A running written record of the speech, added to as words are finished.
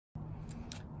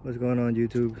What's going on,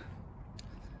 YouTube?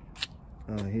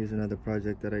 Here's another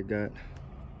project that I got.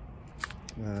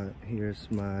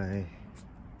 Here's my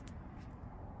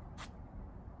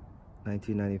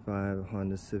 1995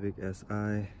 Honda Civic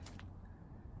SI.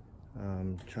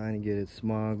 I'm trying to get it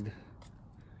smogged,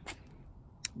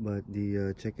 but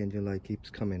the check engine light keeps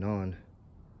coming on.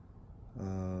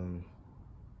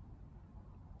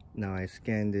 Now I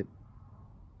scanned it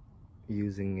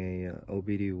using a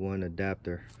OBD1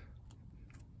 adapter,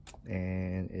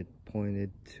 and it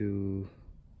pointed to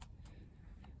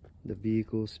the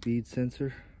vehicle speed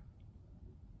sensor.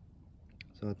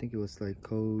 So I think it was like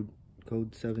code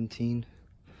 17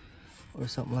 or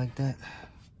something like that.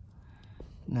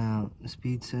 Now the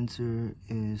speed sensor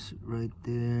is right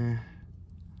there.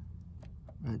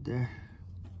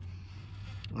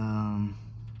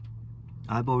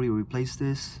 I've already replaced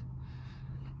this.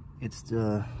 It's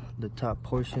the top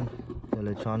portion, the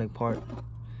electronic part.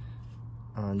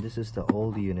 This is the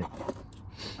old unit.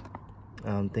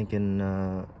 I'm thinking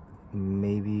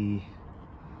maybe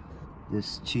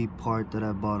this cheap part that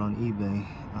I bought on eBay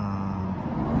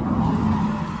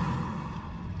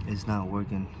is not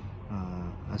working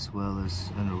as well as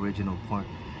an original part.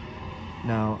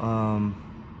 Now I'm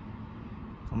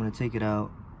gonna take it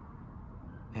out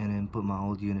and then put my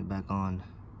old unit back on.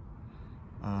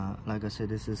 Like I said,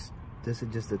 this is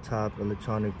just the top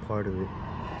electronic part of it.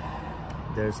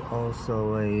 There's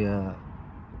also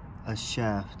a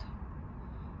shaft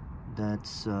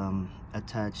that's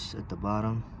attached at the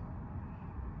bottom.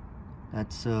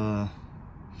 That's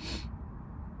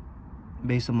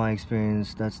based on my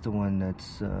experience, that's the one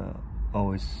that's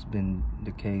always been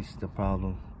the case, the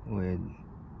problem with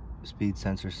speed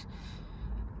sensors,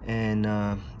 and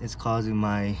it's causing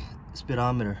my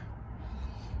speedometer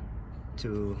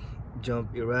to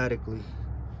jump erratically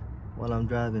while I'm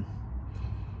driving.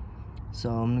 So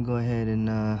I'm gonna go ahead and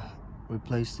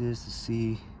replace this to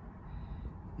see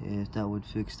if that would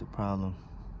fix the problem.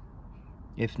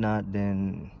 If not,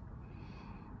 then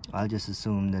I'll just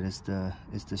assume that it's the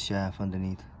shaft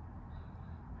underneath.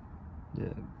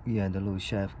 The little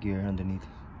shaft gear underneath.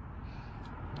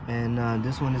 And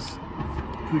this one is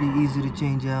pretty easy to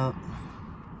change out.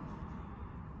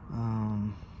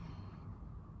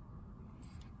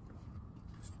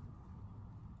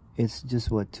 It's just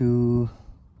what, two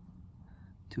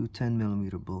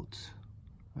 10mm bolts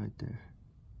right there,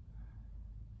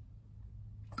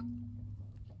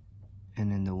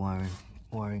 and then the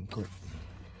wiring clip.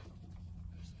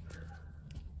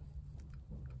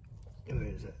 Where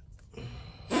is that?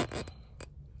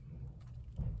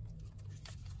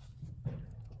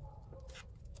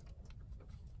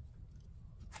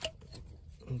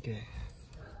 Okay,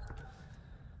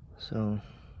 so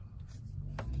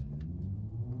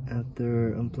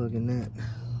after unplugging that,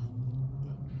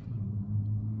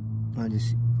 I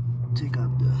just take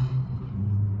out the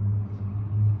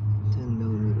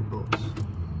 10mm bolts.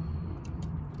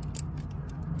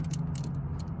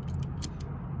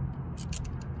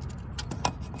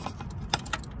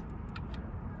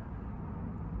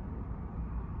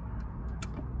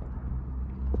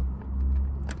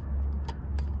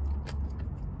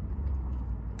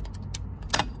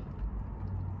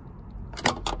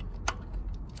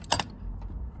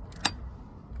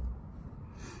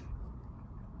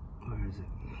 Where is it?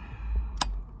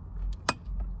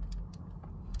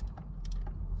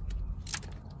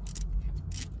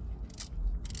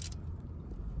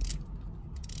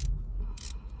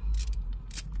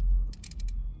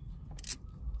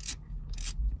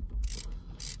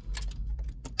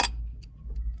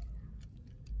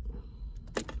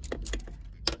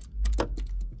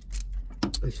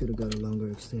 I should have got a longer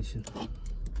extension.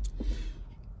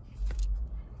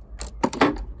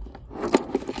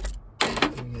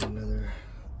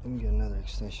 Let me get another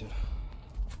extension.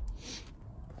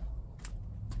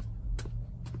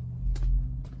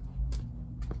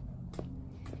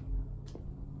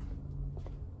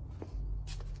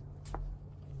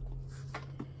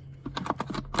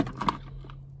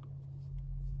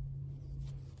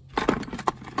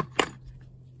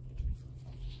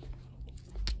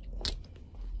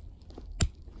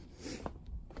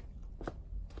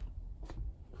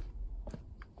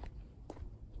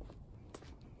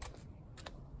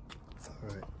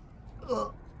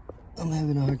 I'm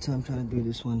having a hard time trying to do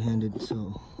this one-handed,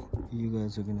 so you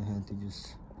guys are gonna have to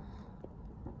just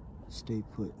stay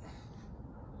put.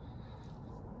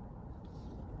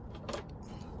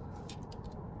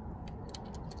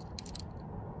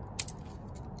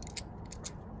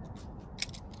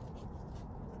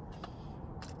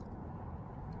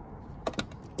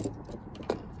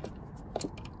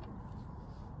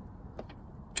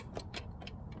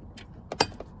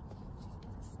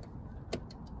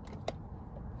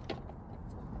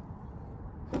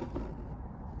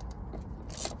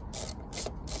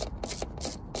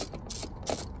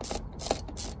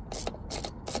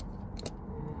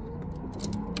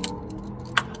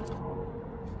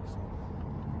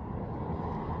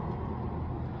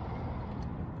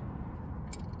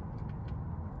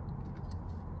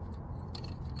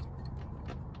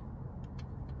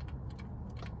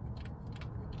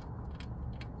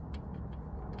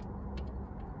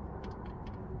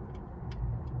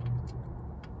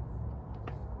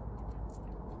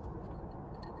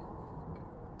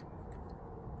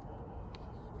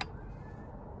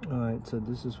 Alright, so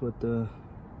this is what the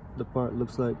part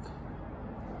looks like.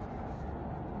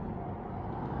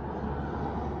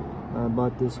 I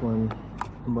bought this one.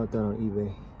 I bought that on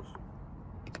eBay.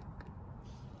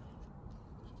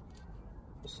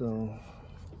 So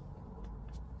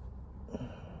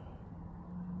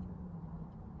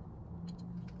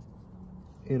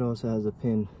it also has a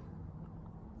pin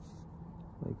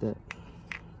like that.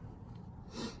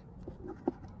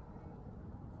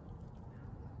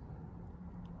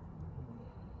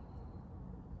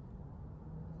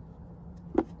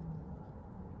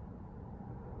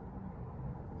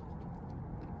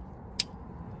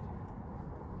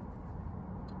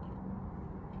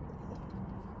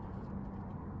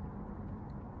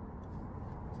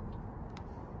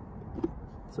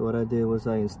 So what I did was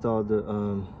I installed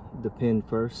the pin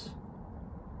first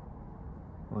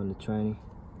on the tranny,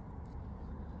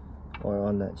 or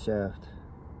on that shaft,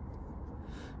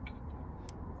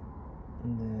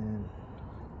 and then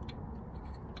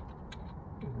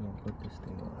we're gonna put this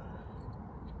thing on.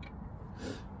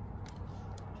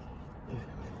 Wait a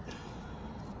minute.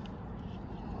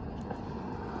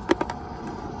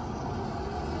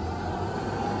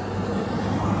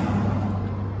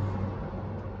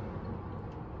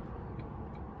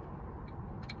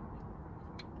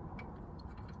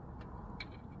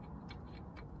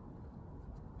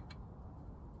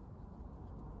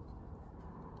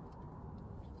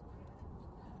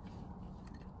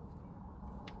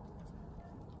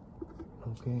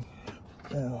 Okay,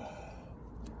 now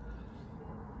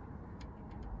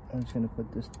I'm just gonna put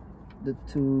the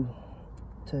two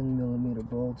 10mm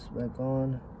bolts back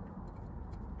on.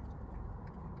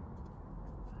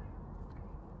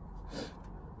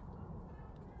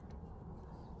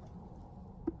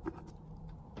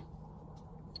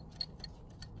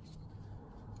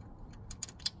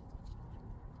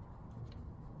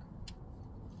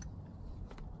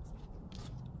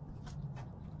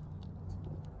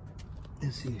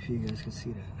 Let's see if you guys can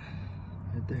see that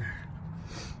right there.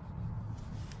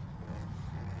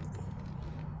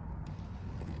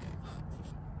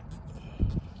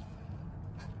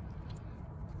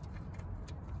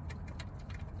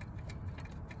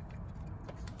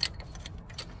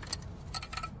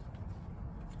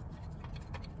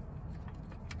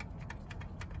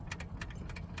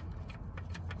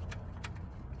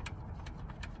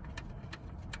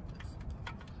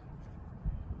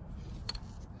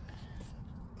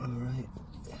 All right,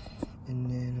 and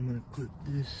then I'm gonna put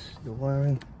the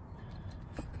wiring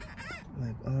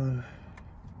back on.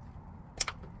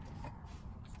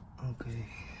 Okay,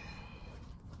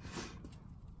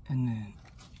 and then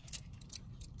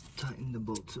tighten the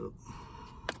bolts up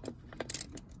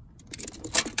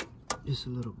just a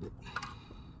little bit.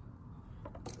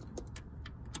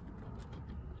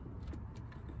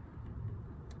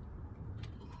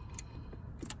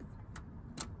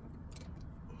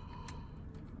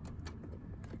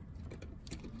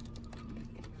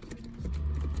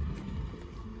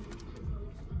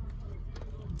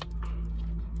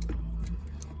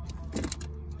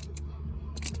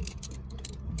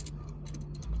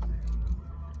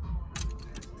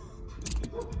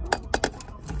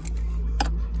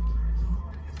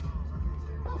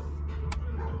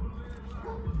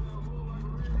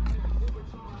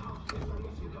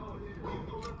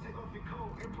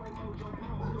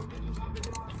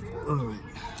 All right,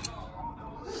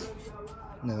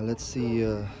 now let's see,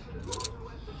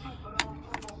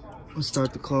 let's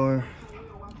start the car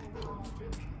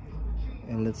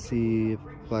and let's see if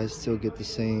I still get the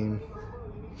same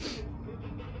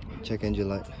check engine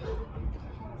light.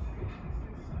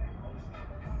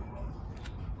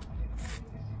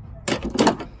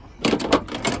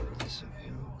 This up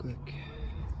here real quick.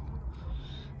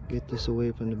 Get this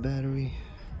away from the battery.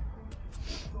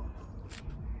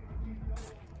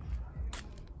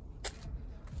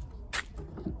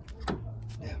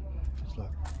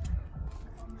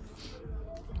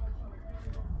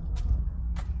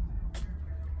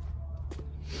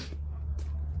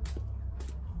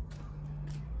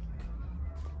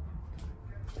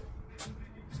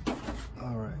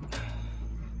 All right.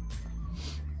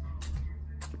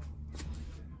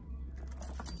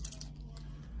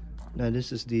 Now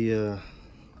this is the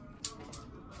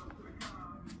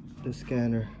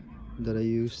scanner that I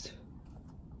used.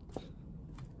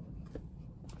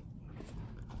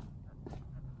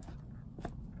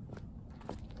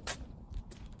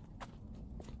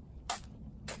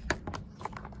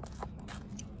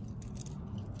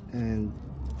 And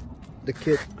the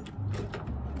kit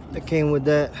that came with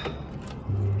that,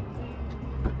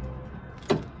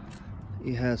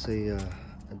 it has a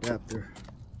adapter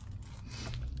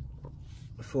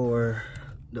for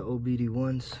the OBD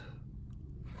ones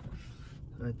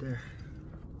right there.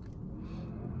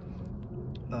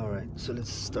 All right, so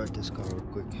let's start this car real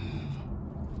quick.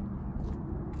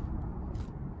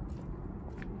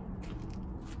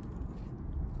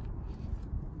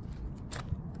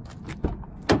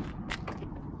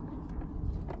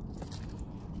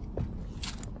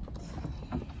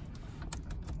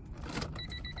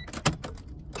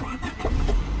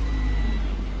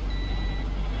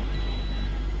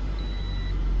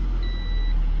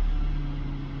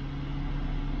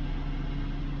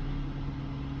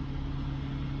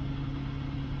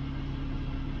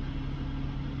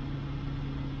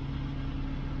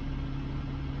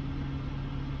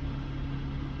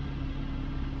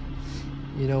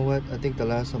 You know what? I think the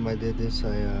last time I did this,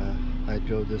 I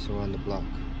drove this around the block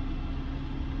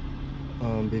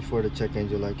before the check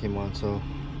engine light came on. So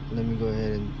let me go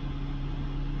ahead and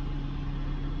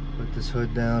put this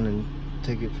hood down and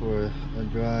take it for a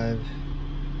drive,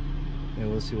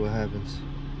 and we'll see what happens.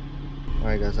 All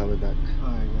right, guys, I'll be back. All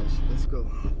right, guys, let's go.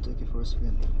 Take it for a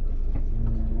spin.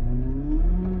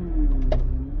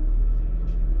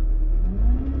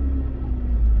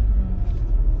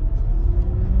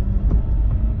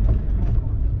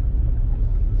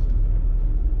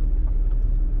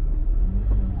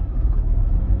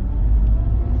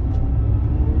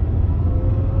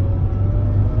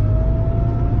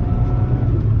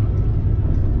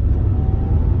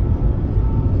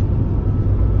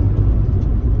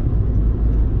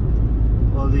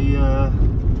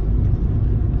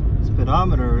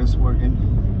 Speedometer is working.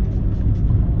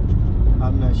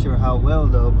 I'm not sure how well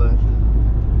though, but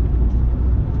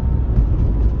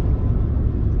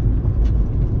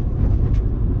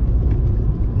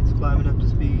it's climbing up to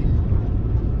speed.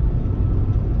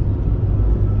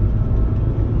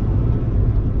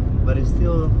 But it's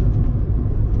still,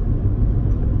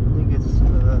 I think it's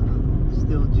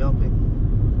still jumping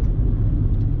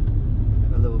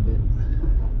a little bit.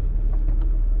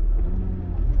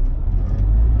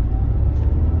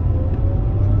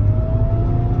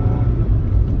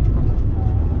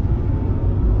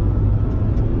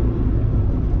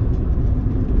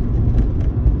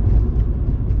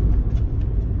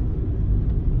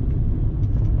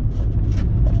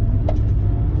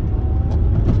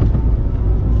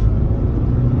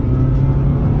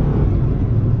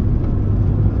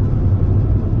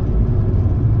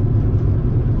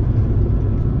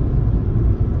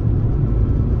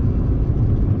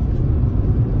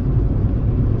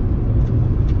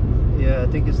 I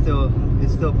think it's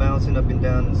still bouncing up and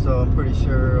down, so I'm pretty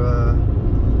sure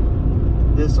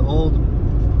this old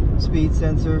speed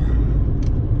sensor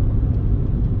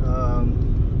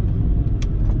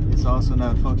is also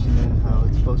not functioning how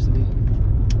it's supposed to be.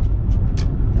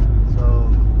 So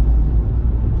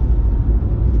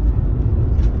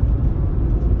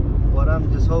what I'm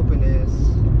just hoping is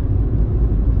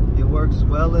it works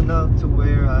well enough to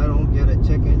where I don't get a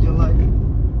check engine light,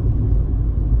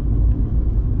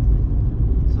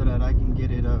 so that I can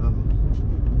get it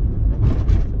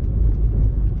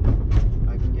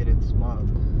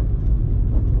smogged.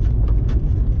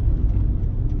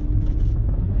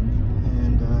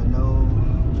 And no,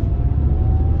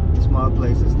 smog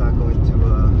place is not going to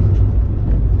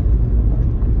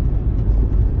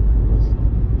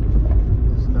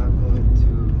it's not going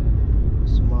to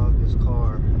smog this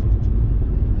car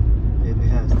if it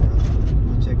has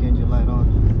the check engine light on.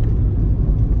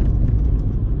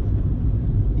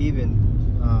 Even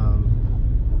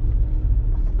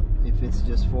if it's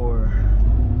just for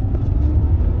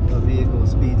a vehicle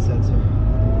speed sensor.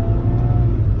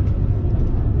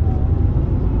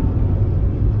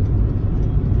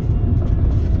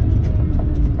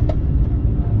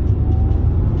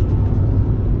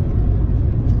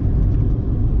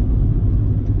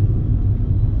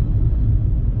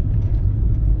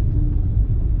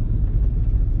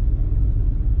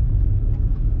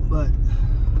 But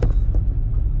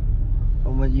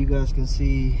from what you guys can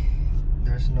see,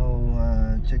 there's no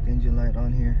check engine light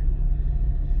on here,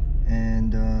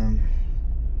 and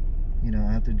you know,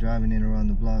 after driving it around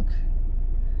the block,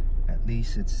 at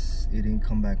least it didn't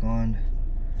come back on.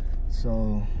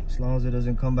 So as long as it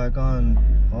doesn't come back on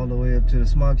all the way up to the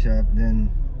smog shop,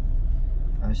 then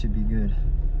I should be good.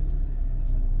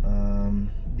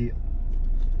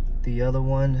 The other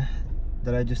one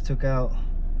that I just took out,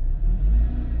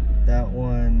 that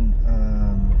one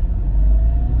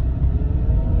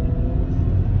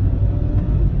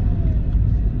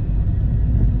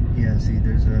yeah, see,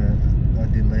 there's a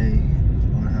delay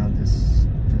on how the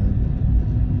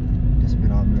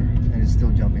speedometer, and it's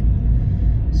still jumping.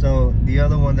 So the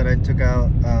other one that I took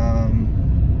out,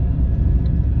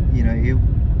 you know,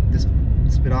 the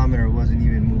speedometer wasn't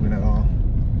even moving at all.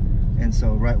 And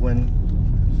so right when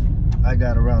I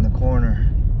got around the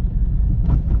corner,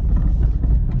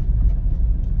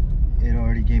 it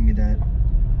already gave me that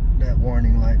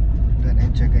warning light, that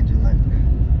check engine light.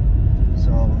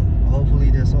 So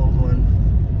hopefully this old one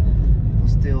will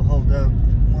still hold up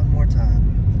one more time.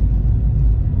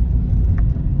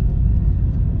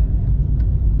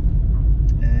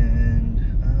 And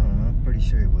I don't know, I'm pretty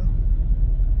sure it will.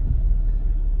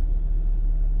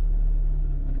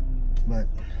 But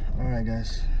alright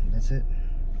guys, that's it.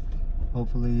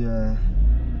 Hopefully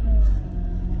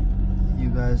you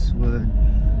guys would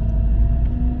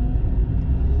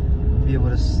be able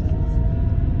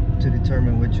to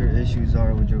determine what your issues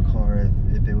are with your car,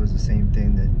 if it was the same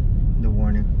thing, that the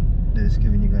warning that it's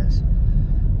giving you guys.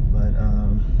 But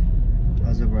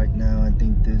as of right now, I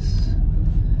think this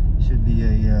should be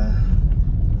a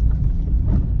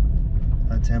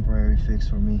temporary fix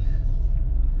for me.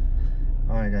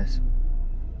 Alright guys.